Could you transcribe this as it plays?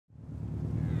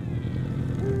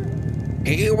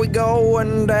here we go,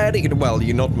 and daddy. Well,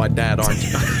 you're not my dad, aren't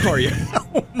you? Are you?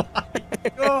 Oh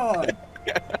my god.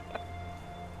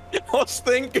 I was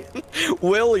thinking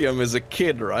William is a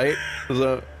kid, right?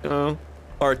 So,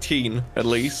 or a teen, at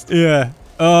least. Yeah.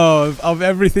 Oh, of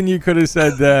everything you could have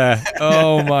said there.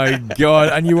 Oh my god.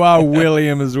 And you are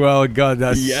William as well. God,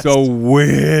 that's so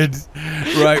weird.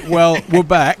 Right, well, we're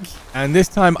back. And this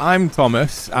time I'm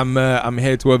Thomas. I'm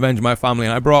here to avenge my family.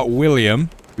 And I brought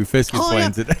William, who Fisk is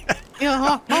playing today.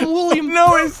 Yeah, I'm William.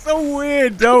 No, it's so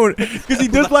weird. Don't. Because he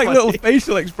does like little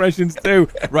facial expressions too.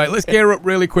 Right, let's gear up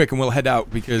really quick and we'll head out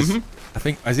because I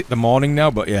think, is it the morning now?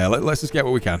 But yeah, let's just get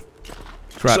what we can.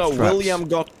 Traps. William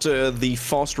got the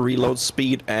fast reload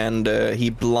speed and he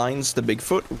blinds the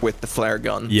Bigfoot with the flare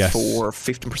gun for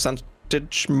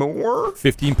 15% more.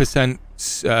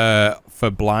 15% for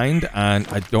blind, and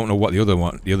I don't know what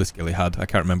the other skill he had. I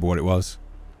can't remember what it was.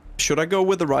 Should I go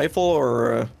with the rifle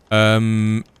or?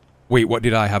 Wait, what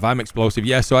did I have? I'm explosive.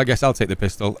 Yeah, so I guess I'll take the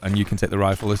pistol and you can take the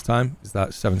rifle this time. Is that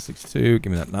 7.62?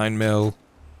 Give me that 9mm. Right.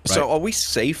 So are we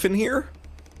safe in here?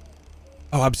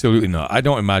 Oh, absolutely not. I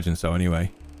don't imagine so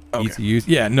anyway. Okay. Easy to use.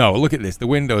 Yeah, no, look at this. The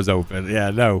window's open. Yeah,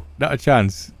 no, not a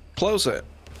chance. Close it.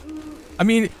 I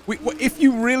mean, if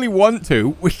you really want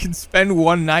to, we can spend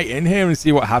one night in here and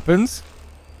see what happens.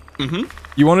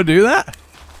 You want to do that?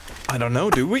 I don't know,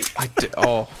 do we?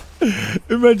 Oh.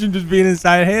 Imagine just being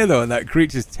inside here, though, and that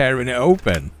creature's tearing it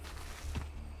open.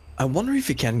 I wonder if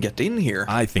he can get in here.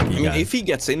 I think he can. If he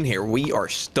gets in here, we are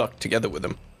stuck together with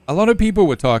him. A lot of people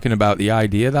were talking about the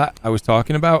idea that I was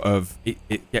talking about of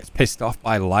it gets pissed off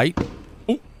by light.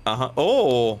 Oh.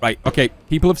 Oh. Right. Okay.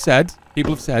 People have said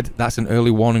that's an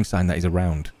early warning sign that he's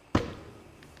around.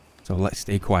 So let's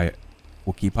stay quiet.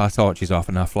 We'll keep our torches off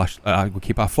and we'll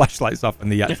keep our flashlights off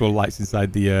and the actual lights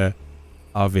inside the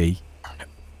RV.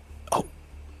 Oh.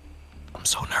 I'm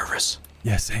so nervous.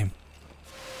 Yeah, same.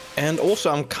 And also,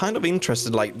 I'm kind of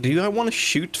interested, like, do I want to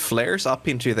shoot flares up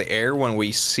into the air when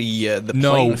we see the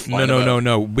plane flying above?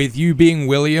 No. With you being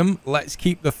William, let's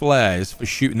keep the flares for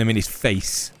shooting them in his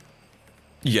face.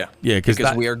 Yeah. Yeah,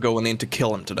 because we are going in to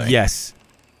kill him today. Yes.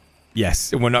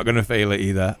 Yes, and we're not going to fail it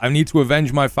either. I need to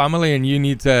avenge my family, and you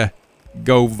need to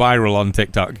go viral on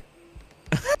TikTok.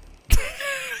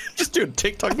 Just do a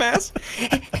TikTok mask?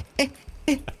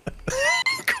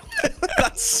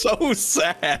 That's so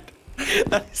sad.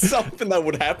 That's something that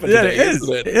would happen today,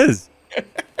 isn't it? It is.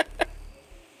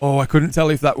 Oh, I couldn't tell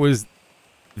if that was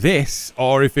this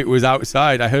or if it was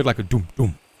outside. I heard like a doom,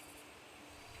 doom.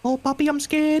 Oh, puppy, I'm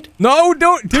scared. No,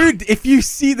 don't. Dude, if you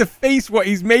see the face, what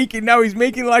he's making now, he's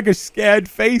making like a scared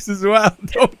face as well.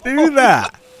 Don't do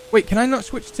that. Wait, can I not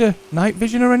switch to night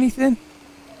vision or anything?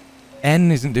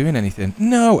 N isn't doing anything.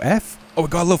 No, F. Oh, we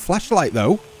got a little flashlight,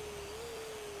 though.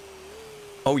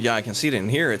 Oh, yeah, I can see it in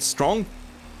here. It's strong.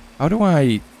 How do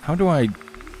I,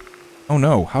 oh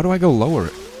no, how do I go lower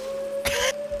it?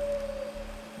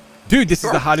 Dude, this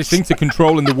is the hardest thing to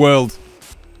control in the world.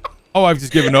 Oh, I've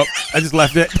just given up. I just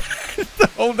left it.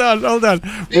 Hold on.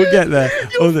 We'll get there.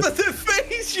 The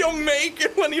face you're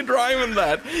making when you're driving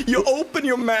that. You open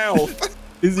your mouth.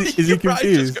 Is he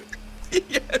confused?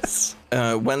 Yes.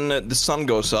 When the sun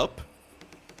goes up,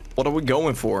 what are we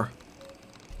going for?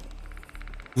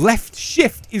 Left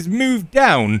shift is moved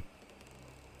down.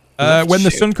 When the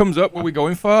sun comes up, what are we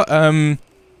going for?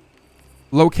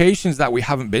 Locations that we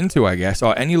haven't been to, I guess,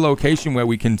 or any location where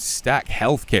we can stack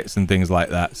health kits and things like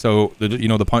that. So,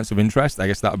 the points of interest, I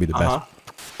guess that would be the best.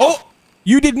 Oh,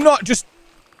 you did not just...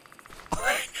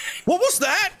 What was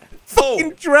that?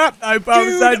 Fucking trap I found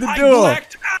inside the door. I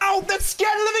blacked out. That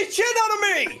scared the living shit out of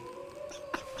me.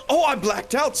 Oh, I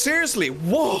blacked out. Seriously.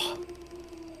 Whoa.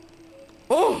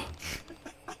 Oh.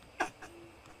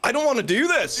 I don't want to do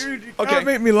this. Dude, you can't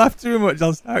make me laugh too much.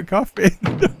 I'll start coughing.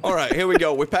 All right, here we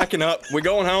go. We're packing up. We're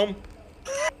going home.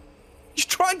 You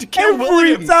tried to kill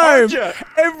William.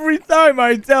 Every time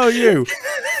I tell you,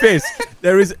 Fisk,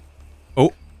 there is...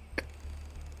 Oh.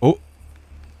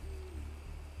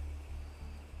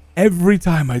 Every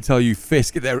time I tell you,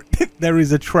 Fisk, there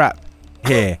is a trap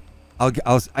here.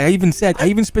 I even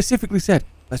specifically said,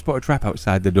 let's put a trap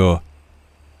outside the door.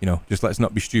 Just let's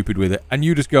not be stupid with it. And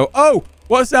you just go, oh,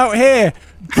 what's out here?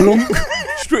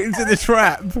 Straight into the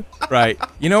trap. Right.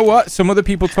 You know what? Some other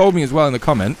people told me as well in the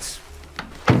comments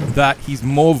that he's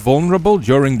more vulnerable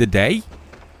during the day.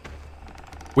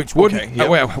 Which would,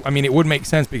 it would make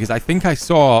sense because I think I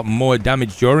saw more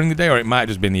damage during the day, or it might have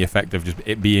just been the effect of just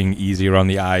it being easier on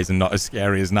the eyes and not as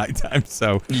scary as nighttime.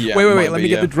 So, yeah, wait. Let me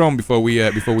get the drone before we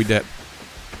dip.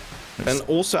 And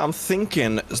also, I'm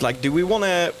thinking, it's like, do we want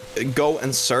to go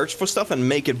and search for stuff and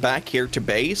make it back here to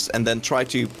base and then try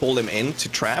to pull them into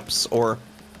traps? Or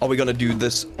are we gonna do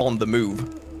this on the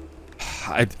move?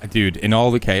 Dude, in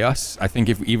all the chaos, I think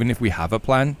even if we have a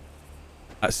plan,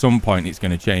 at some point it's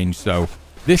going to change. So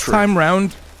this time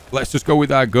round, let's just go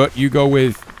with our gut. You go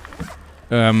with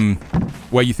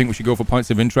where you think we should go for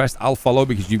points of interest. I'll follow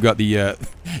because you've got the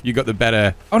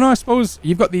better. Oh no, I suppose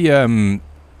you've got the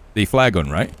flare gun,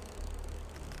 right?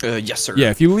 Yes, sir. Yeah,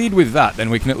 if you lead with that, then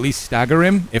we can at least stagger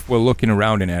him if we're looking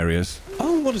around in areas.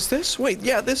 Oh, what is this? Wait,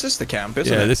 yeah, this is the camp,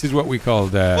 isn't it? Yeah, this is what we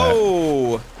called.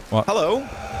 Oh, what? Hello.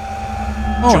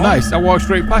 Oh, John. Nice. I walked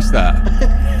straight past that.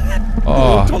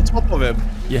 Oh, on top of him.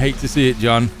 You hate to see it,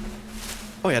 John.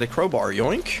 Oh, yeah, the crowbar,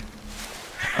 yoink.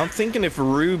 I'm thinking if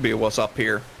Ruby was up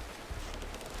here.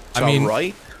 I mean,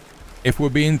 right? If we're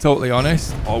being totally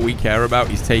honest, all we care about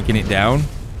is taking it down.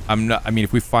 I mean,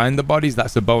 if we find the bodies,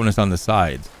 that's a bonus on the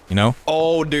side, you know?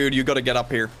 Oh, dude, you gotta get up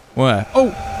here. Where?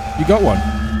 Oh, you got one.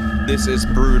 This is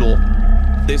brutal.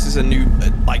 This is a new,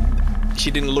 like, she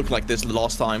didn't look like this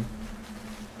last time.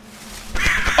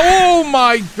 Oh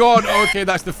my god! Okay,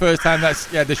 that's the first time that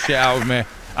scared the shit out of me.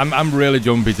 I'm really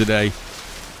jumpy today.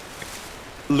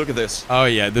 Look at this. Oh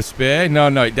yeah, the spear? No,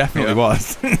 it definitely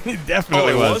was. It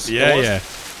definitely was. Yeah.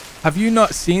 Have you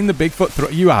not seen the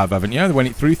Bigfoot? You have, haven't you? When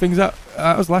it threw things at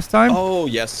us last time? Oh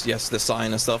yes, the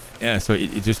sign and stuff. Yeah, so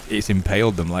it's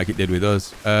impaled them like it did with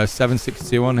us.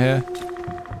 762 on here.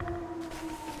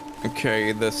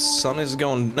 Okay, the sun is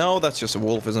going... No, that's just a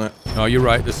wolf, isn't it? No, you're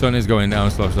right. The sun is going down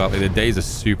slightly. The days are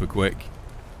super quick.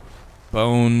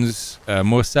 Bones.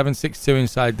 More 762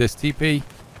 inside this TP.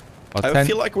 I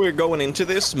feel like we're going into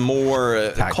this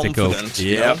more confident.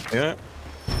 Yeah. Yeah.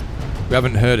 We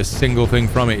haven't heard a single thing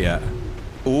from it yet.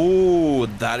 Ooh,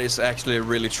 that is actually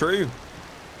really true.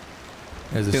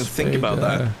 Didn't think about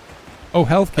that. Oh,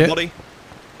 health kit. Buddy.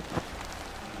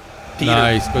 Peter.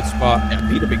 Nice, good spot. Yeah,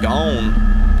 Peter be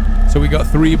gone. So we got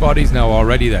 3 bodies now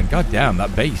already then. God damn,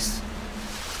 that base.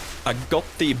 I got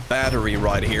the battery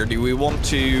right here. Do we want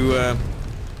to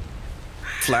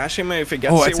flash him if it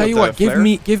gets here? Oh, I tell you what,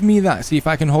 give me that. See if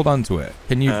I can hold on to it.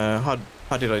 Can you? How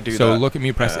did I do that? So look at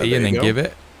me, press E and then give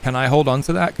it. Can I hold on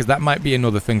to that? Because that might be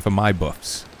another thing for my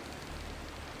buffs.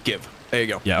 Give. There you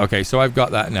go. Yeah, okay, so I've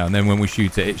got that now. And then when we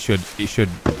shoot it, it should...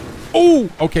 Oh!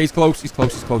 Okay, he's close. He's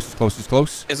close. He's close. He's close. He's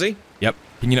close. Is he? Yep.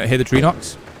 Can you not hear the tree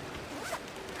knocks?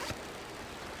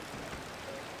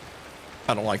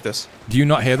 I don't like this. Do you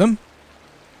not hear them?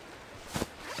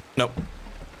 Nope.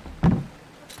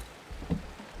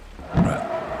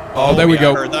 Right. Oh, there we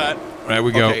go. I heard that. There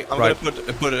we go. Okay, I'm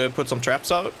gonna put some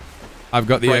traps out. I've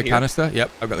got the canister.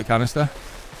 Yep, I've got the canister.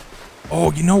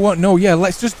 Oh, you know what? No, yeah,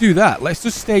 let's just do that. Let's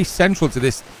just stay central to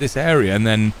this area, and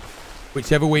then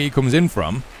whichever way he comes in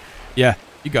from. Yeah,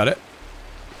 you got it.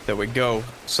 There we go.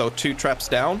 So 2 traps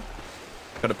down.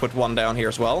 Gotta put 1 down here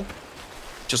as well.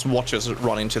 Just watch us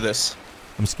run into this.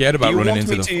 I'm scared about running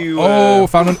into the... Oh,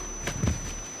 found an...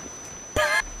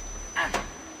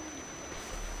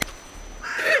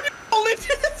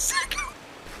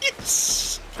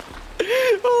 Yes.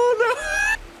 Oh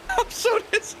no! I'm so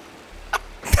dis.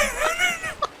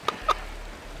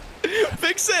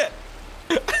 Fix it.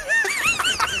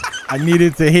 I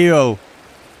needed to heal.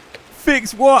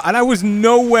 Fix what? And I was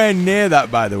nowhere near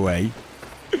that, by the way.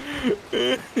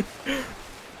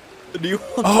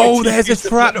 Oh, there's a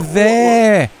trap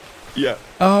there. Yeah.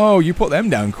 Oh, you put them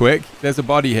down quick. There's a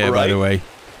body here, by the way.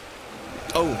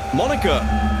 Oh, Monica.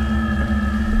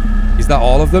 Is that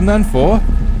all of them then? 4?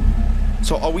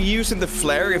 So are we using the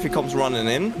flare if he comes running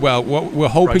in? Well, we're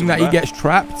hoping that he gets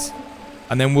trapped.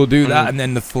 And then we'll do that, and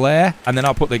then the flare, and then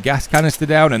I'll put the gas canister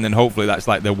down, and then hopefully that's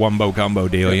like the wombo combo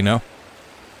deal, you know?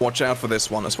 Watch out for this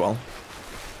one as well.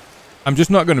 I'm just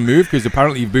not going to move, because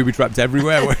apparently you've booby-trapped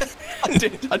everywhere.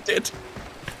 I did.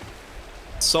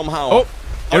 Somehow. Oh,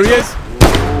 here he is.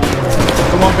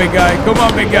 Come on, big guy. Come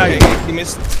on, big guy. Okay, he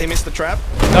missed the trap.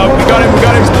 No, we got him.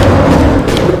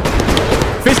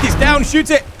 Fisk is down. Shoot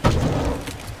it.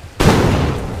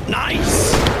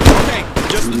 Nice. Okay,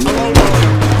 just alone.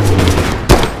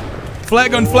 Flare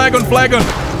gun, flare gun, flare gun.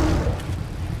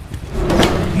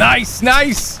 Nice,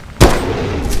 nice.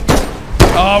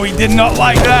 Oh, he did not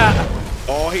like that.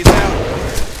 Oh, he's out.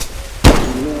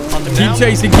 Keep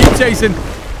chasing, keep chasing.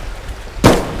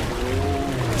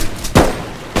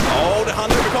 Oh, the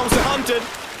hunter becomes the hunted.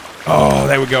 Oh,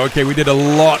 there we go. Okay, we did a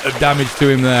lot of damage to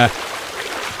him there.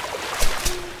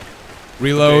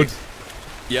 Reload. Okay.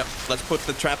 Yep, let's put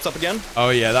the traps up again.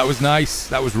 Oh, yeah, that was nice.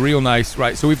 That was real nice.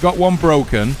 Right, so we've got 1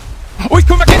 broken. Oh, he's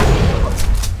coming back in!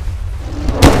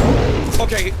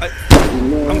 Okay,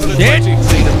 I'm gonna try to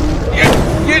see them.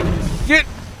 Get!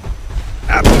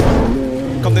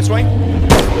 Come this way.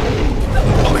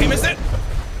 Oh, he missed it.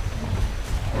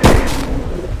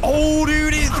 Oh,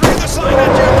 dude, he's through the side at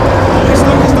you. Oh, he's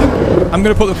stuck, he's stuck. I'm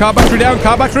going to put the car battery down.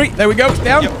 Car battery. There we go. It's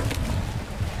down. Yep.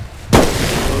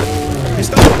 He's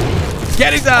stuck.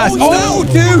 Get his ass. Oh,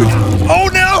 dude. Oh,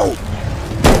 no.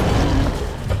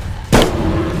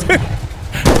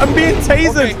 I'm being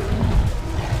tasered. Okay.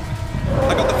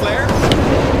 I got the flare.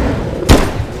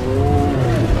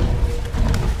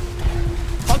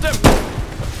 Hunt him.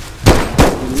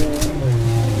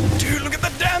 Dude, look at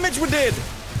the damage we did.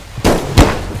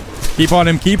 Keep on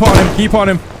him. Keep on him. Keep on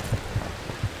him.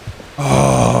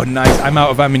 Oh, nice. I'm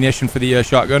out of ammunition for the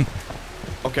shotgun.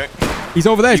 Okay. He's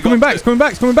over there. He's coming back. He's coming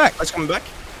back. He's coming back. He's coming back.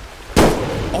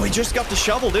 Oh, he just got the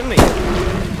shovel, didn't he?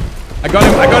 I got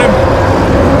him. I got him.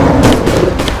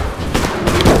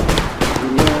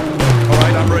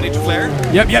 Alright, I'm ready to flare.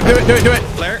 Yep, yep. Do it. Do it. Do it.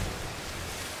 Flare.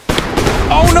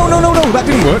 Oh, no, no, no, no. That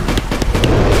didn't work.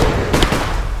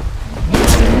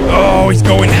 Oh, he's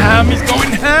going ham. He's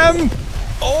going ham.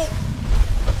 Oh.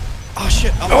 Oh,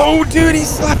 shit. Oh, dude. He's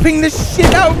slapping the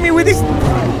shit out of me with his...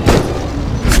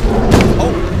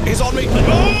 Oh, he's on me.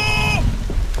 Oh!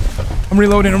 I'm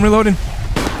reloading. I'm reloading.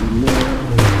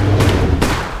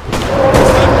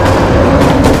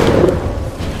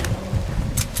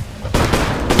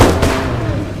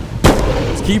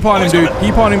 Just keep on him, dude.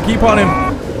 Keep on him. Keep on him.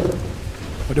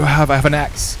 What do I have? I have an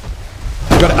axe.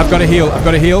 I've got to heal. I've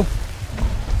got to heal.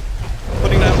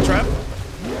 Putting down the trap.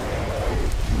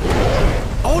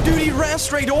 Oh, dude, he ran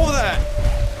straight over that.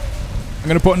 I'm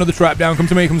going to put another trap down. Come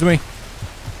to me. Come to me.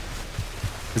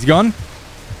 Is he gone?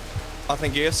 I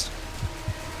think he is.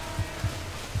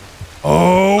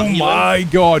 Oh my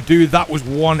god, dude, that was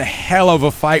one hell of a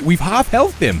fight. We've half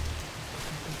healthed him.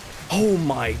 Oh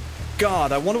my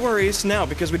god, I wonder where he is now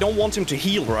because we don't want him to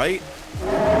heal, right?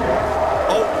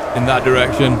 Oh. In that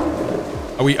direction.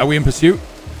 Are we in pursuit?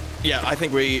 Yeah, I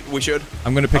think we should.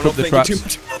 I'm gonna pick up the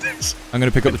traps. I'm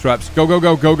gonna pick up the traps. Go, go,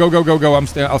 go, go, go, go, go, go. I'll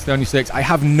stay on your 6. I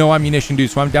have no ammunition,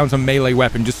 dude, so I'm down to melee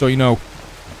weapon, just so you know.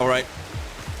 Alright.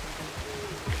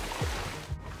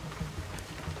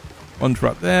 One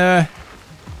trap there.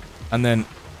 And then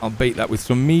I'll bait that with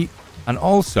some meat. And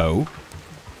also,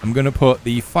 I'm going to put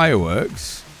the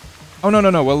fireworks. Oh, no,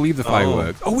 no, no. We'll leave the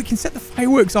fireworks. Oh, we can set the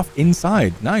fireworks off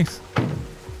inside. Nice.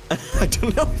 I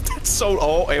don't know if that's so...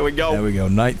 Oh, here we go. There we go.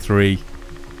 Night 3.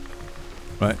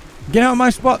 Right. Get out of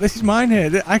my spot. This is mine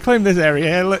here. I claim this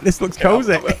area. Look, this looks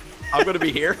cozy. I'm going to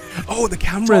be here. Oh, the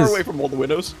cameras. Far away from all the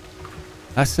windows.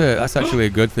 That's actually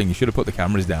a good thing. You should have put the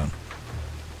cameras down.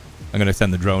 I'm going to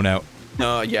send the drone out.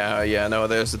 Yeah, no,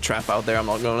 there's a trap out there. I'm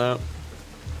not going out.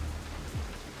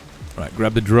 Right,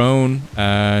 grab the drone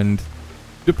and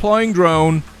deploying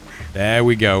drone. There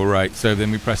we go. Right, so then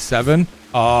we press 7.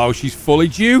 Oh, she's fully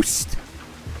juiced.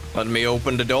 Let me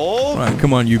open the door. Right,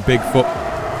 come on, you Bigfoot.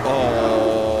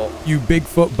 Oh. You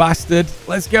Bigfoot bastard.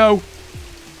 Let's go.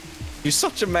 You're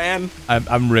such a man.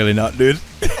 I'm really not, dude.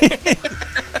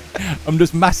 I'm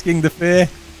just masking the fear.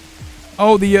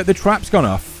 Oh, the trap's gone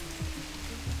off.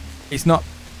 It's not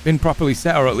been properly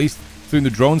set, or at least through the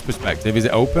drone's perspective. Is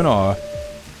it open, or...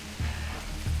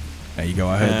 There you go,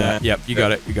 I heard that. Yep, you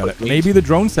got it, you got it. Maybe the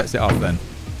drone sets it off then.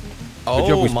 Good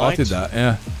job we spotted that,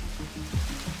 yeah.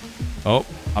 Oh,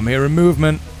 I'm hearing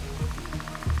movement.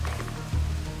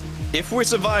 If we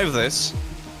survive this,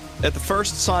 at the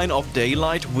first sign of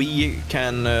daylight, we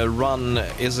can run,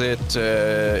 is it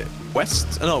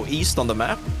west? No, east on the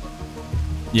map?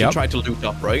 Yeah. To try to loot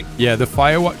up, right? Yeah, the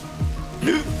firewatch...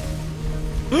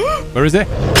 Where is it?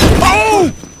 Oh!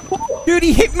 Dude,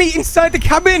 he hit me inside the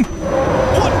cabin!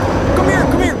 What? Come here,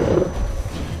 come here!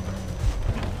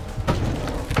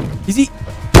 Is he...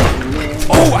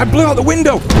 Oh, I blew out the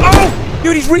window! Oh!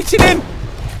 Dude, he's reaching in!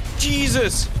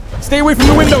 Jesus! Stay away from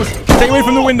the windows! Stay away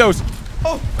from the windows!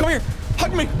 Oh, come here!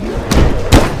 Hug me!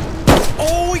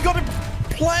 Oh, he got a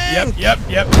plank! Yep.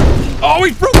 Oh,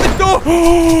 he broke the door!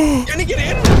 Can he get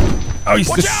in? Oh,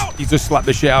 he's just slapped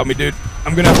the shit out of me, dude.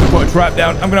 I'm gonna have to put a trap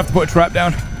down.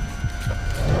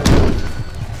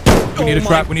 We need a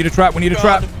trap. We need a trap. We need a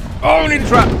trap. Oh, we need a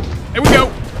trap. Here we go.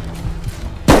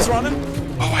 He's running.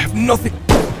 Oh, I have nothing.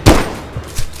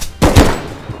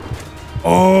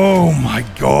 Oh my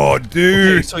god,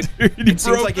 dude. Okay, so dude, it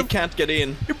seems like he can't get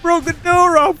in. He broke the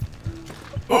door off.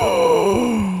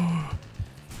 Oh.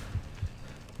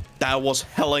 That was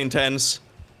hella intense.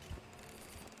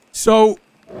 So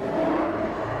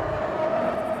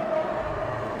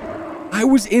I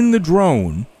was in the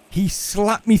drone. He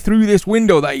slapped me through this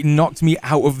window that he knocked me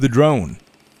out of the drone.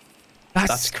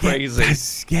 That's crazy. That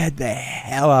scared the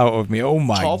hell out of me. Oh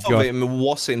my god. Half of him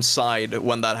was inside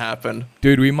when that happened.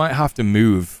 Dude, we might have to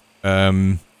move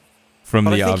from the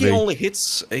RV. I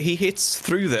think he hits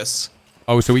through this.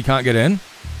 Oh, so we can't get in?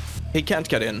 He can't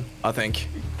get in, I think.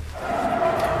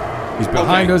 He's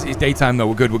behind us. It's daytime though.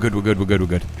 We're good. We're good. We're good. We're good. We're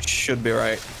good. Should be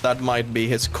right. That might be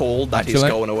his call that Actually, he's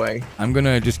going away. I'm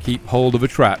gonna just keep hold of a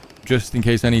trap just in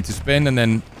case I need to spin and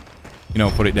then, you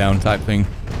know, put it down type thing.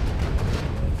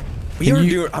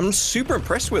 I'm super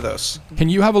impressed with us. Can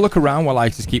you have a look around while I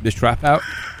just keep this trap out?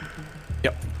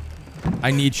 Yep.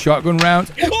 I need shotgun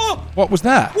rounds. Whoa! What was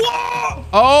that? Whoa!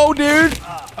 Oh, dude.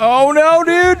 Oh, no,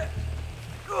 dude.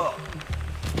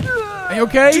 Are you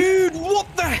okay? Dude, what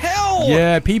the hell?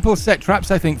 Yeah, people set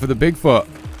traps, I think, for the Bigfoot.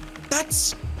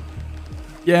 That's...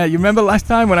 Yeah, you remember last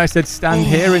time when I said stand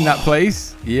here in that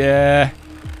place? Yeah.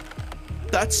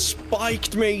 That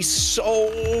spiked me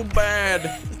so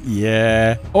bad.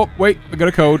 Yeah. Oh, wait. We got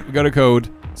a code. We got a code.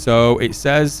 So it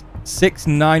says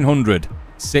 6900.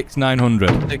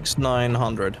 6900.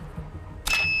 6900.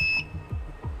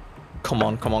 Come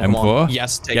on, come on, M4. come on.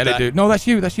 Yes, take Get that. it, dude. No, that's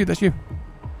you. That's you. That's you.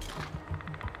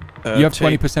 You have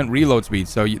 20% reload speed,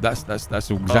 so that's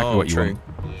exactly what you true.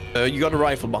 want. You got a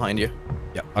rifle behind you.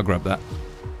 Yep, I'll grab that.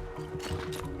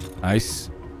 Nice.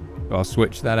 So I'll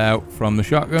switch that out from the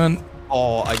shotgun.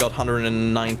 Oh, I got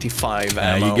 195 There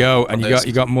ammo. you go. And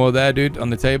you got more there, dude,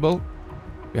 on the table.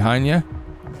 Behind you.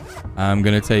 I'm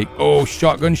gonna take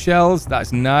shotgun shells.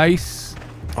 That's nice.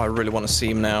 I really want to see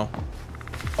him now.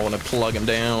 I want to plug him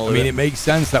down. I mean, it makes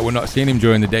sense that we're not seeing him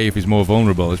during the day if he's more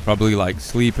vulnerable. It's probably like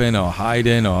sleeping or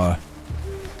hiding or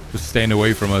just staying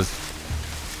away from us.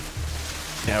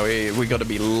 Yeah, we got to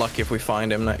be lucky if we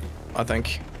find him, I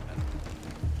think.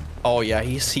 Oh yeah,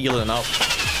 he's healing up.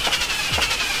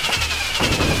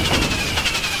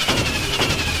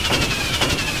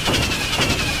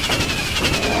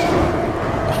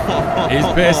 He's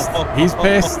pissed. He's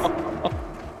pissed.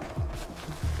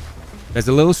 There's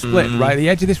a little split right at the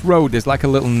edge of this road. There's like a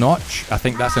little notch. I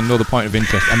think that's another point of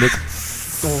interest. And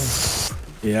there's...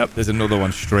 Yep, there's another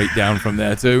one straight down from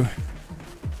there too.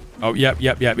 Oh, yep.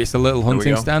 It's a little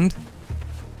hunting stand.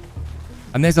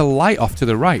 And there's a light off to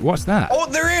the right. What's that? Oh,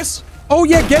 there is! Oh,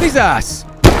 yeah, get his ass!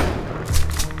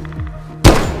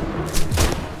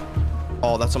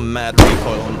 Oh, that's a mad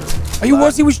recoil on. He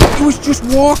was just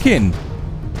walking.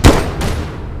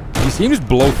 You see him just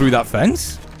blow through that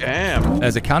fence? Damn.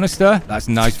 There's a canister. That's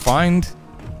a nice find.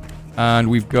 And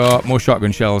we've got more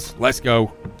shotgun shells. Let's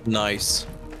go. Nice.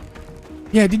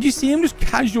 Yeah, did you see him just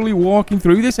casually walking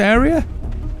through this area?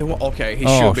 Okay, he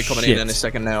should be coming in a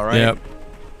second now, right? Yep.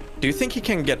 Do you think he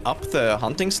can get up the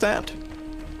hunting stand?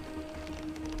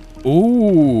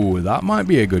 Ooh, that might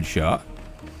be a good shot.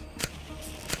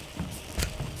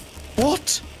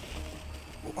 What?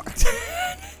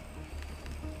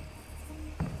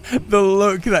 The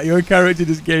look that your character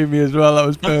just gave me as well, that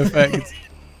was perfect.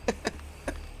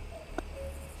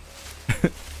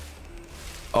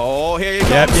 Oh, here you go.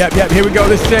 Yep, here we go.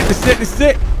 This is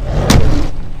it.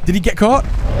 Did he get caught?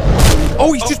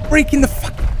 Oh, he's just breaking the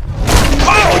fuck.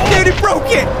 Oh, dude, he broke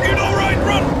it. You're all right,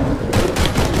 run.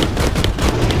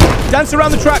 Dance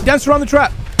around the trap. Got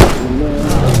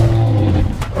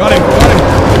him.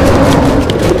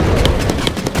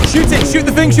 Shoot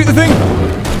the thing.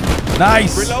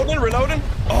 Nice. Reloading.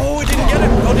 Oh, it didn't get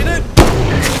him. Oh, did it?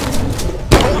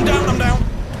 Oh, I'm down.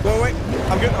 Wait.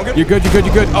 I'm good. You're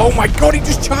good. Oh my god, he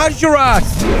just charged your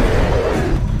ass.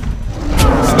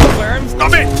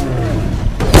 Stop it.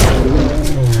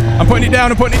 I'm putting it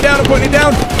down.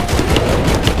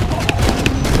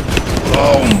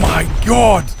 Oh my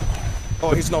god.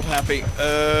 Oh, he's not happy.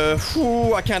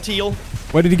 I can't heal.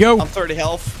 Where did he go? I'm 30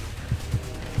 health.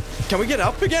 Can we get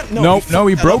up again? No,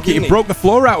 he broke it. He broke the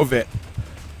floor out of it.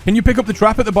 Can you pick up the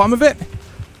trap at the bottom of it?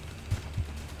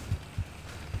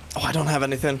 Oh, I don't have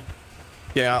anything.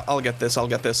 Yeah, I'll get this.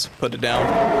 Put it down.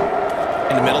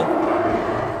 In the middle.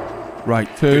 Right,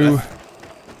 two.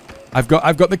 I've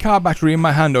got the car battery in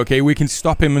my hand, okay? We can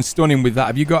stop him and stun him with that.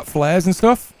 Have you got flares and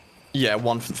stuff? Yeah,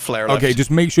 one flare left. Okay,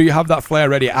 just make sure you have that flare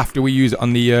ready after we use it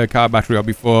on the car battery or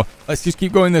before. Let's just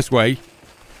keep going this way.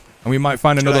 And we might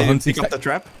find another hunting stand. Pick up the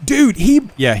trap? Dude, he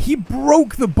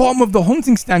broke the bottom of the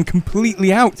hunting stand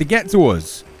completely out to get to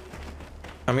us.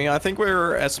 I mean, I think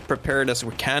we're as prepared as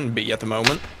we can be at the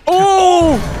moment.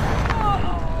 Oh!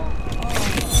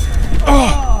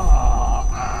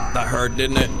 That hurt,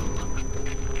 didn't it?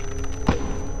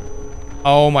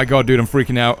 Oh my god, dude, I'm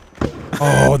freaking out.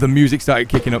 Oh, the music started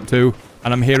kicking up too.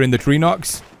 And I'm hearing the tree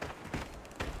knocks.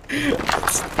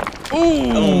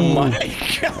 Oh my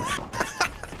god.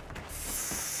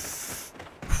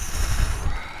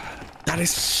 That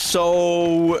is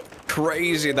so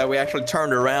crazy that we actually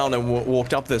turned around and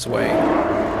walked up this way.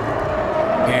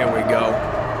 Here we go.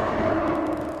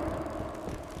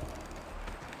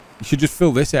 You should just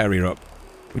fill this area up.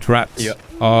 We trapped. Yeah.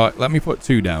 Let me put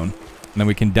 2 down, and then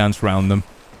we can dance around them.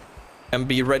 And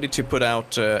be ready to put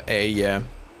out a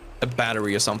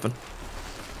battery or something.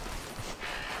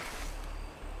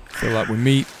 Fill up with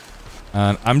meat.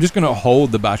 And I'm just going to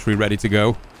hold the battery ready to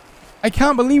go. I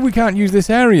can't believe we can't use this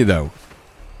area, though.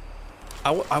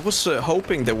 I was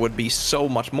hoping there would be so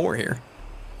much more here.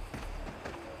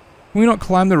 Can we not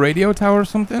climb the radio tower or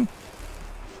something?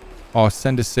 Oh,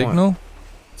 send a signal.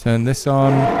 Turn this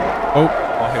on. Oh,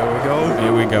 here we go.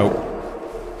 Here we go.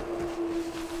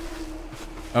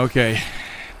 Okay.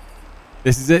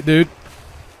 This is it, dude.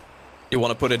 You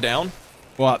want to put it down?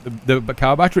 What, the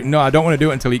car battery? No, I don't want to do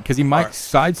it until because he might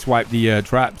sideswipe the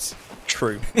traps.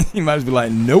 True. He might be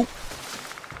like, nope.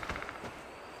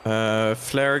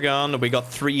 Flare gun. We got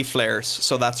 3 flares,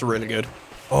 so that's really good.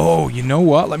 Oh, you know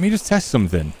what? Let me just test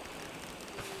something.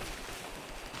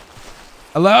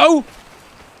 Hello?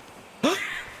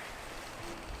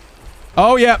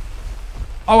 Oh, yeah.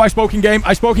 Oh, I spoke in game.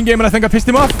 I spoke in game and I think I pissed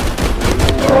him off.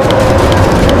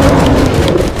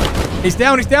 He's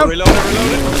down, he's down. Reload it,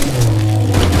 reload it.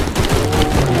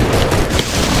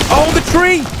 Oh, the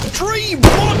tree! The tree,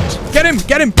 what? Get him,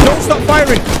 get him. Don't stop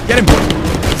firing. Get him.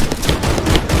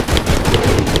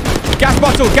 Gas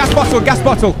bottle, gas bottle, gas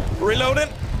bottle. Reload it.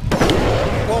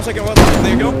 1 second, 1 second.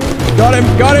 There you go. Got him,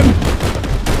 got him.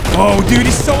 Oh, dude,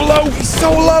 he's so low. He's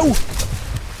so low.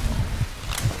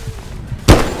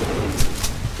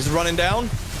 He's running down.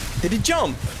 Did he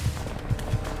jump?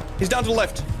 He's down to the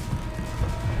left.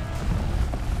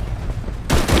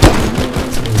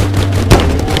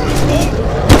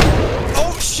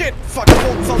 Oh shit! Fuck!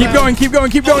 Keep going, keep going,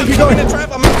 keep going, keep going. I'm in a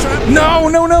trap. I'm in a trap. No,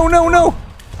 no, no, no, no.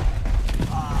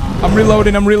 I'm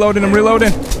reloading, I'm reloading, I'm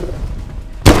reloading.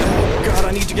 God,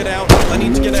 I need to get out. I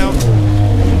need to get out.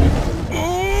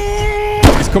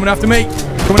 He's coming after me.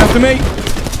 Coming after me.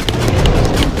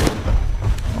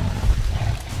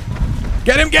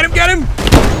 Get him, get him, get him.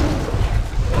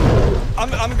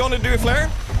 I'm gonna do a flare.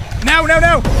 No, no,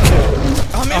 no.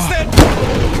 I missed it.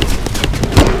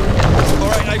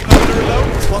 Alright, I'm gonna reload.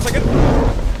 1 second.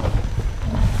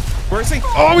 Where is he?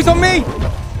 Oh, he's on me.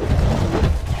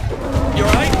 You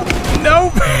alright?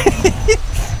 Nope.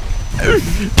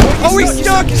 Oh, he's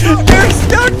stuck. He's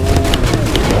stuck.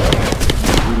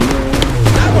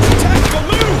 That was a tactical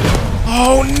move.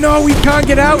 Oh, no, we can't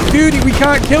get out, dude. We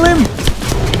can't kill him.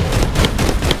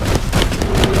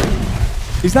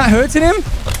 Is that hurting him?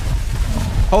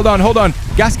 Hold on, hold on.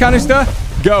 Gas canister,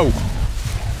 go.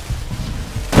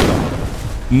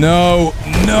 No,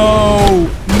 no,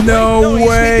 no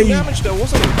way. He's taking damage though,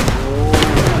 wasn't he?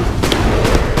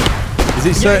 Is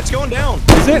it Yeah, it's going down.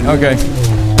 Is it? Okay.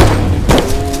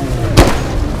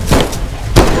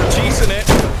 We're cheesing it.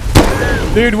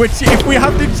 Dude, if we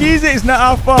have to cheese it, it's not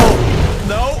our fault.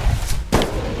 No.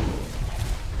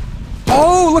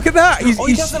 Oh, look at that. He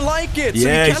doesn't like it, so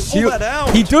yeah, he can't pull that out.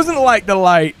 He doesn't like the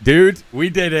light, dude. We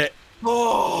did it.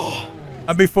 Oh.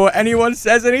 And before anyone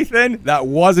says anything, that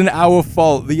wasn't our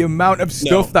fault. The amount of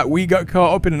stuff that we got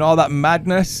caught up in and all that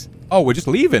madness. Oh, we're just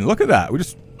leaving. Look at that. We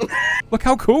just... Look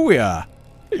how cool we are.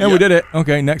 Yeah, we did it.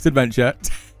 Okay, next adventure.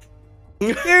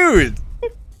 Dude.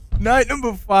 Night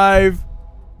number 5.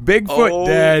 Bigfoot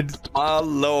dead. My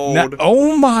lord.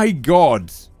 Oh my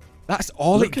god. That's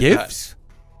all it gives?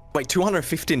 Wait,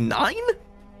 259?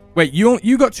 Wait,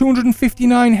 you got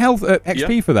 259 health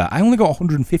XP for that. I only got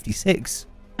 156.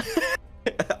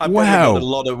 I probably got a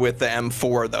lot of with the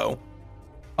M4 though.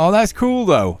 Oh, that's cool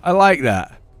though. I like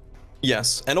that.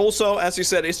 Yes, and also, as you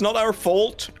said, it's not our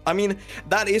fault. I mean,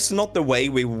 that is not the way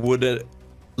we would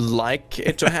like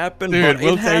it to happen, Dude, but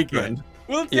we'll it happened.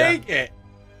 We'll take it.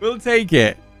 We'll take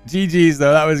it. GG's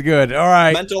though, that was good. All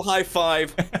right. Mental high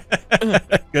five.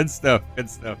 Good stuff. Good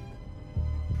stuff.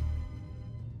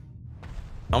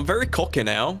 I'm very cocky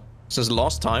now, since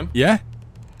last time. Yeah?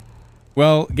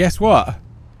 Well, guess what?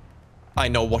 I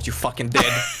know what you fucking did.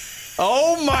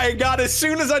 Oh my god, as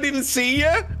soon as I didn't see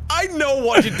you, I know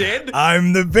what you did.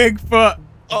 I'm the Bigfoot.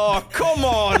 Oh, come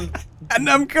on. And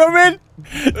I'm coming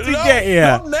to get you.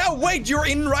 Not now. Wait, you're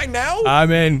in right now?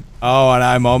 I'm in. Oh, and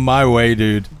I'm on my way,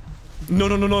 dude. No,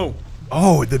 no, no, no.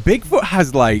 Oh, the Bigfoot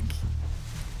has like...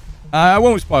 I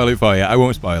won't spoil it for you. I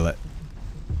won't spoil it.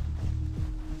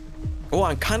 Oh,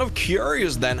 I'm kind of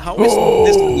curious then. How is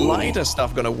this lighter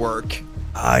stuff gonna work?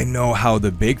 I know how the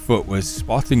Bigfoot was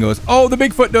spotting us. Oh, the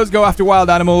Bigfoot does go after wild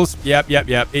animals. Yep, yep,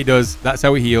 yep. He does. That's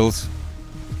how he heals.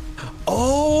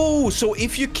 Oh, so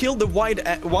if you kill the wild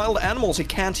animals, he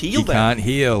can't heal them? He can't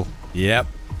heal. Yep.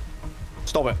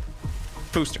 Stop it.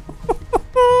 Fooster.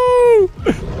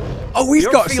 Oh, he's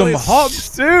got some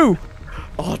hops too.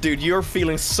 Oh, dude, you're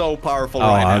feeling so powerful Oh,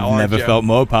 right now, I've never aren't you? felt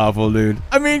more powerful, dude.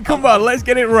 I mean, come on, let's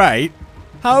get it right.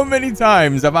 How many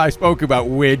times have I spoke about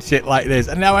weird shit like this,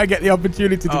 and now I get the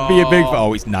opportunity to be a Bigfoot?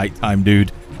 Oh, it's nighttime,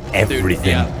 dude. Everything. Dude,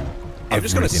 yeah. I'm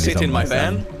just gonna sit in my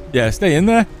van. Yeah, stay in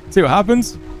there. See what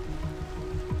happens.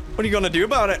 What are you gonna do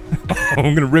about it?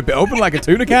 I'm gonna rip it open like a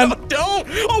tuna can. No, don't!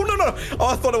 Oh, no. Oh,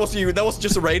 I thought it was you. That was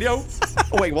just a radio.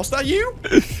 Oh, wait, was that you?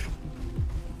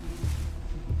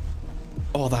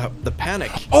 Oh, the panic.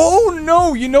 Oh,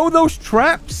 no. You know those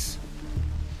traps?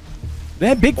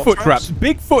 They're Bigfoot traps?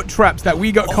 Bigfoot traps that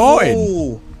we got caught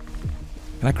in.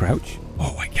 Can I crouch?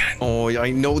 Oh, I can. Oh,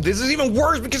 I know. This is even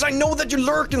worse because I know that you're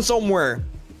lurking somewhere.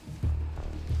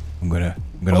 I'm gonna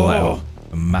let out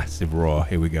a massive roar.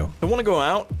 Here we go. I want to go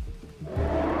out.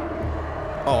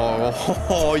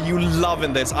 Oh, you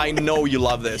loving this. I know you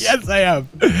love this. Yes, I am.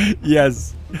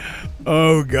 Yes.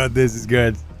 Oh, God, this is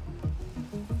good.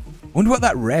 I wonder what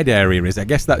that red area is. I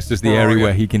guess that's just the area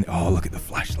where he can... Oh, look at the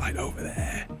flashlight over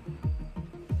there.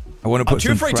 I want to put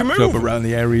some traps up around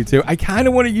the area, too. I kind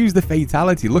of want to use the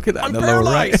fatality. Look at that in the lower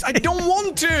right. I don't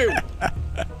want to.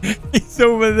 He's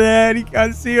over there and he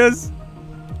can't see us.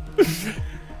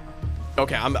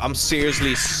 Okay, I'm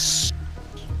seriously...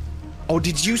 Oh,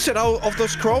 did you set out of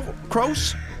those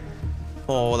crows?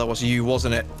 Oh, that was you,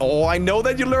 wasn't it? Oh, I know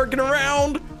that you're lurking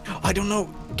around. I don't know.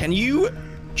 Can you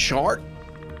charge?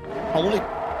 Only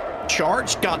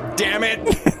charge? God damn it.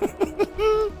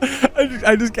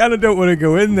 I just kind of don't want to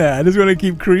go in there. I just want to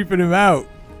keep creeping him out.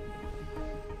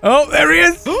 Oh, there he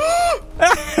is.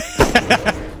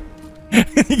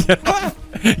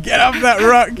 Get off that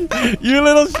rock, you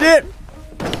little shit.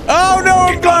 Oh, no,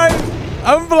 I'm blind.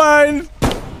 I'm blind.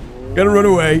 Gotta run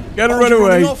away. Gotta run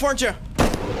away. You're off, aren't you?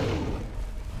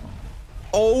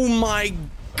 Oh my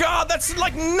God, that's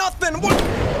like nothing. What?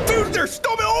 Dude, they're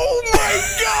stopping. Oh my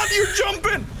God, you're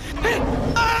jumping.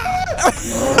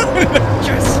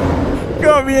 Yes.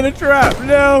 Got me in a trap.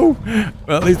 No.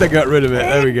 Well, at least I got rid of it.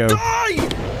 There we go. Die.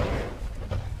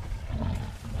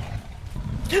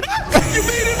 You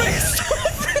made it, mate.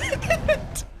 Stop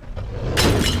it.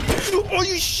 Oh,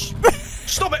 you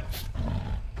stop it.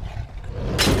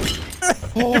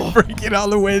 Oh. Breaking all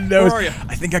the windows. Where are you?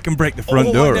 I think I can break the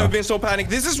front door. I've never been so panicked.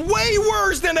 This is way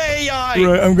worse than AI.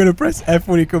 Right, I'm gonna press F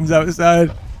when he comes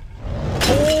outside.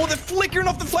 Oh, the flickering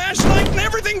of the flashlight and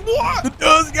everything. What? The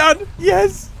door's gone.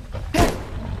 Yes.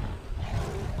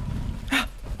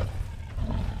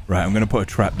 Right, I'm gonna put a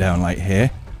trap down like here.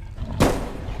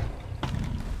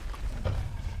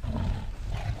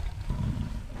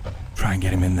 Try and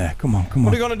get him in there. Come on, come on.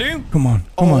 What are you gonna do? Come on,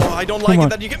 come on. Oh, I don't like it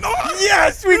that you can. Oh!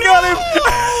 Yes, we got him.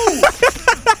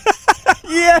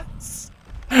 Yes.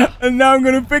 And now I'm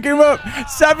gonna pick him up.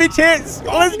 Savage hits.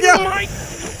 Let's go. Oh my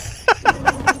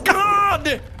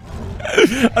God.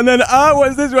 And then,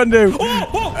 what's this one do?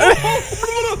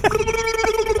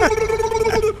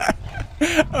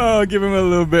 Oh, give him a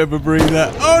little bit of a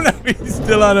breather. Oh no, he's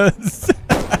still on us.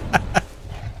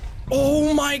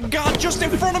 Oh my God, just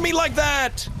in front of me like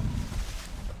that.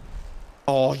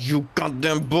 Oh, you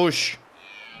goddamn bush.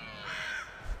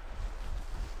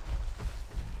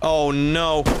 Oh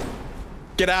no.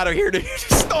 Get out of here, dude.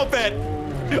 Stop it.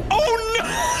 Oh no.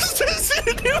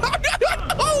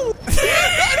 Oh.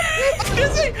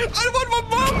 I want my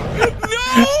mom.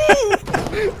 No.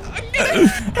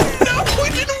 No,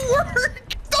 it didn't work.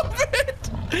 Stop it.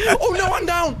 Oh no, I'm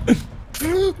down.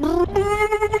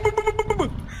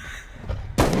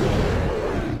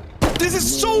 This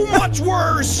is so much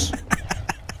worse.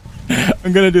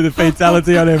 I'm gonna do the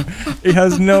fatality on him. He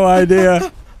has no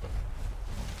idea.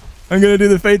 I'm gonna do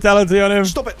the fatality on him.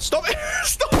 Stop it! Stop it!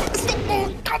 Stop it! Stop! Oh,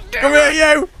 God damn Come here,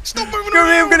 you! Stop moving Come around!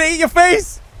 here! I'm gonna eat your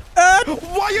face.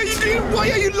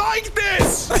 Why are you like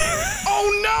this?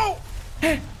 Oh no!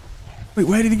 Wait,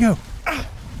 where did he go?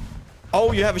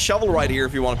 Oh, you have a shovel right here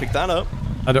if you want to pick that up.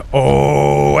 I don't.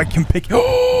 Oh, I can pick.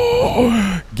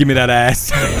 Oh, give me that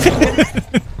ass.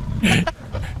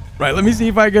 Right, let me see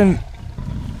if I can.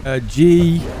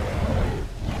 G.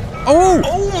 Oh!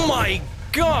 Oh my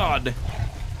God!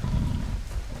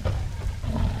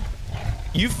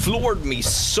 You floored me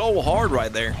so hard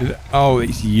right there. Oh,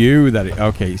 it's you that.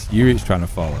 Okay, it's you. It's trying to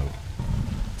follow.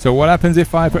 So what happens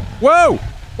if I? Whoa!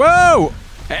 Whoa!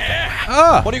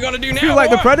 What are you gonna do now? I feel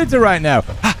like the Predator right now.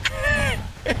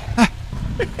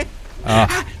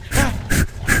 I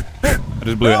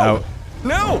just blew it out.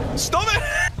 No! Stop it!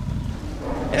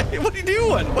 What are you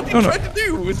doing? What are you trying to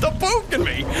do? Stop poking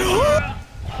me!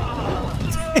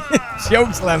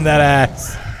 Choke slam that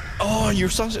ass. Oh, you're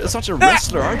such a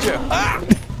wrestler, aren't you?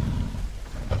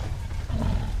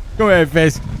 Come here,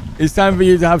 Fisk. It's time for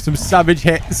you to have some savage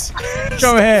hits.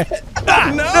 Come here.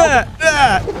 No,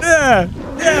 There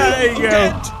you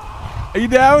go. Are you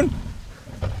down?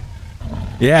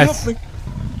 Yes.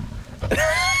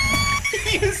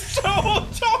 He's so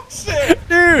toxic.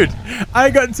 Dude, I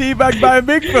got teabagged by a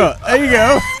Bigfoot. There you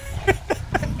go.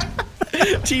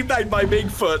 Teabagged by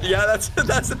Bigfoot. Yeah, that's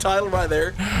the title right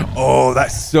there. Oh,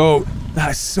 that's so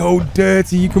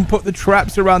dirty. You can put the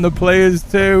traps around the players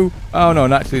too. Oh no,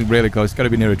 naturally really close. It's got to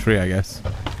be near a tree, I guess.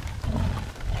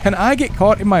 Can I get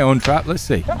caught in my own trap? Let's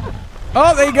see.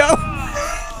 Oh, there you go.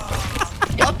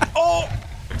 Oh,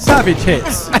 savage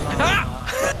hits.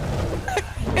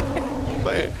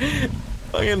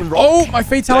 Oh, my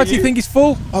fatality thing is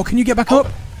full. Oh, can you get back up?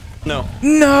 No.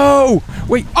 No.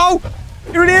 Wait. Oh,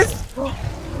 here it is.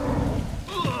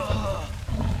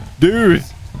 Dude.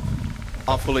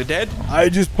 I'm fully dead. I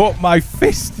just put my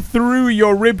fist through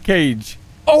your rib cage.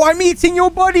 Oh, I'm eating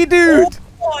your body, dude.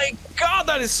 Oh my god,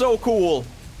 that is so cool.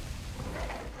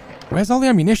 Where's all the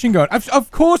ammunition going?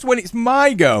 Of course, when it's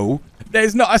my go,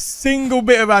 there's not a single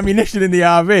bit of ammunition in the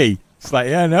RV. It's like,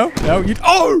 yeah, no.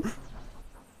 Oh!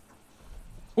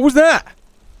 What was that?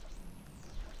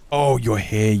 Oh, you're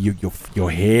here. You're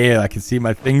here. I can see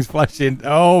my things flashing.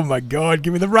 Oh, my God.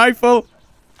 Give me the rifle.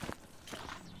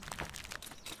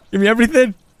 Give me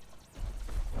everything.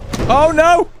 Oh,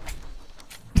 no.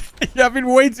 You're having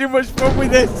way too much fun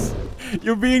with this.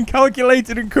 You're being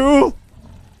calculated and cool.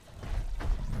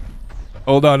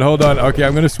 Hold on. Okay,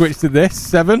 I'm going to switch to this.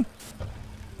 7.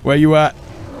 Where you at?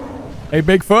 Hey,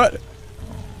 Bigfoot.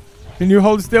 Can you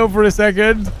hold still for a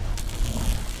second?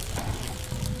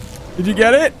 Did you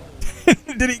get it?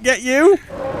 Did it get you?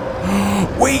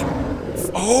 Wait.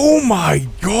 Oh, my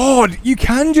God. You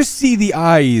can just see the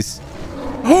eyes.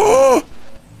 Oh!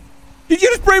 Did you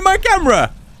just break my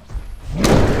camera?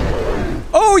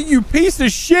 Oh, you piece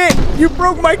of shit. You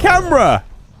broke my camera.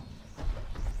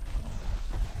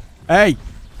 Hey.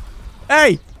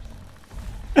 I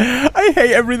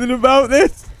hate everything about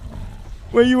this.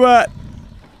 Where you at?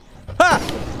 Ha!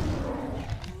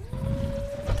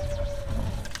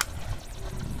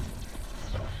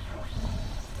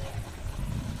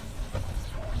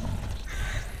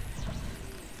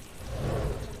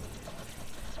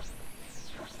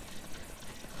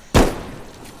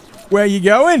 Where you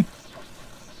going?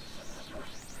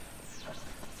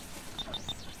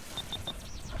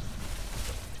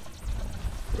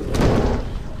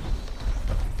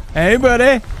 Hey,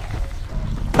 buddy.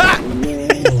 Ha!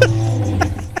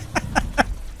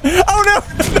 Oh, no.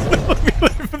 Let me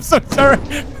live. I'm so sorry.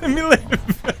 Let me live.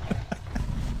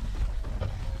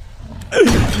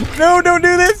 No, don't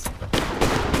do this.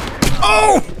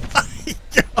 Oh, my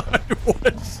God. What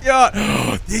a shot.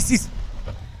 This is...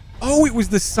 Oh, it was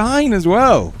the sign as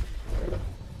well.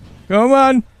 Come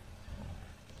on.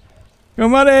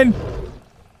 Come on in.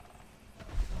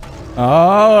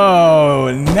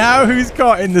 Oh, now who's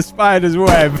caught in the spider's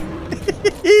web?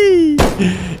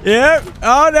 Yep.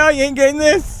 Oh, no, you ain't getting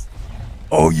this.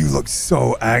 Oh, you look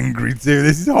so angry, too.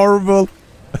 This is horrible.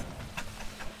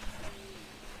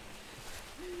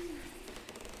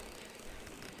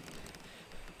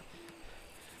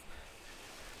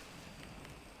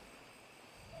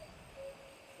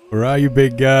 Where are you,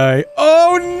 big guy?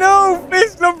 Oh, no!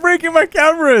 Fish, stop breaking my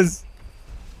cameras!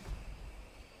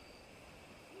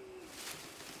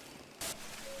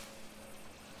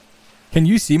 Can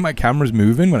you see my cameras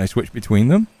moving when I switch between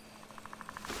them?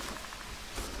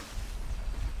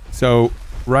 So,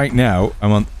 right now,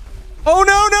 I'm on... Oh,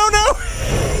 no!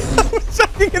 I'm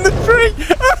jumping in the tree!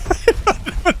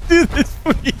 Don't do this,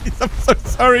 please! I'm so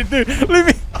sorry, dude. Leave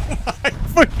me... Oh, my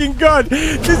fucking God!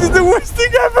 This is the worst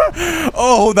thing ever!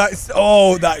 Oh,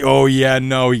 yeah,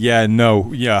 no.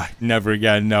 Yeah, never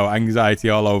again. No, anxiety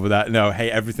all over that. No,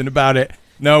 hate everything about it.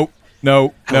 No.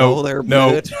 Hello there,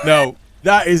 no.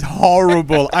 That is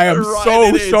horrible. I am right,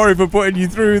 so sorry for putting you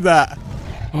through that.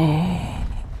 Oh.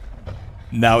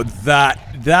 Now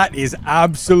that is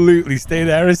absolutely... Stay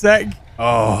there a sec.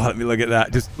 Oh, let me look at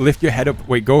that. Just lift your head up.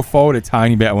 Wait, go forward a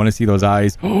tiny bit. I want to see those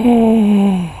eyes.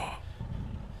 Oh.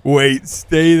 Wait,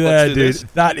 stay there, dude. This.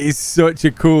 That is such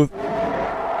a cool...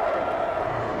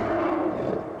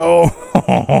 Oh,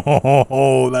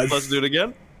 that's... Let's do it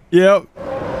again. Yep.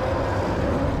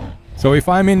 So if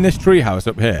I'm in this treehouse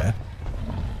up here...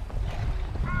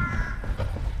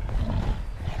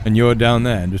 And you're down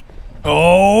there and just...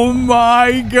 Oh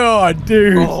my God,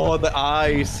 dude. Oh, the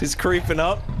eyes. He's creeping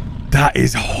up. That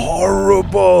is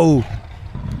horrible.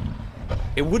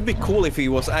 It would be cool if he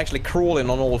was actually crawling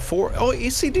on all four. Oh,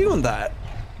 is he doing that?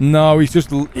 No, he's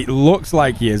just... It looks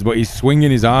like he is, but he's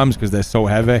swinging his arms because they're so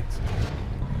heavy.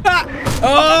 Ah!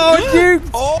 Oh, dude.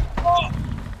 Oh.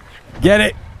 Get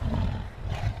it.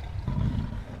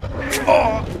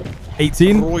 Oh,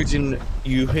 18. poison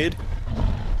you hid.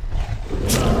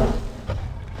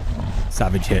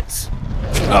 Savage hits.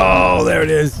 Oh, there it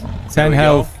is. 10 we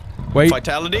health. Wait.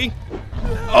 Vitality.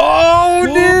 Oh,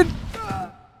 dude.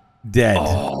 Dead.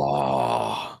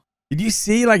 Oh. Did you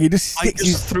see? Like, he just I sticks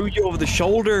just threw you over the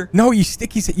shoulder. No, you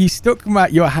stuck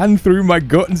your hand through my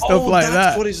gut and stuff like that.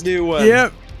 That's what he's doing.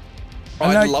 Yep. Oh,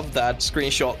 And I love that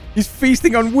screenshot. He's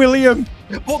feasting on William.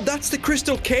 Oh, that's the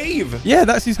crystal cave. Yeah,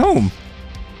 that's his home.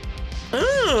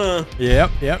 Ah.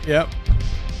 Yep.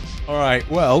 All right,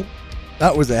 well,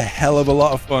 that was a hell of a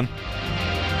lot of fun.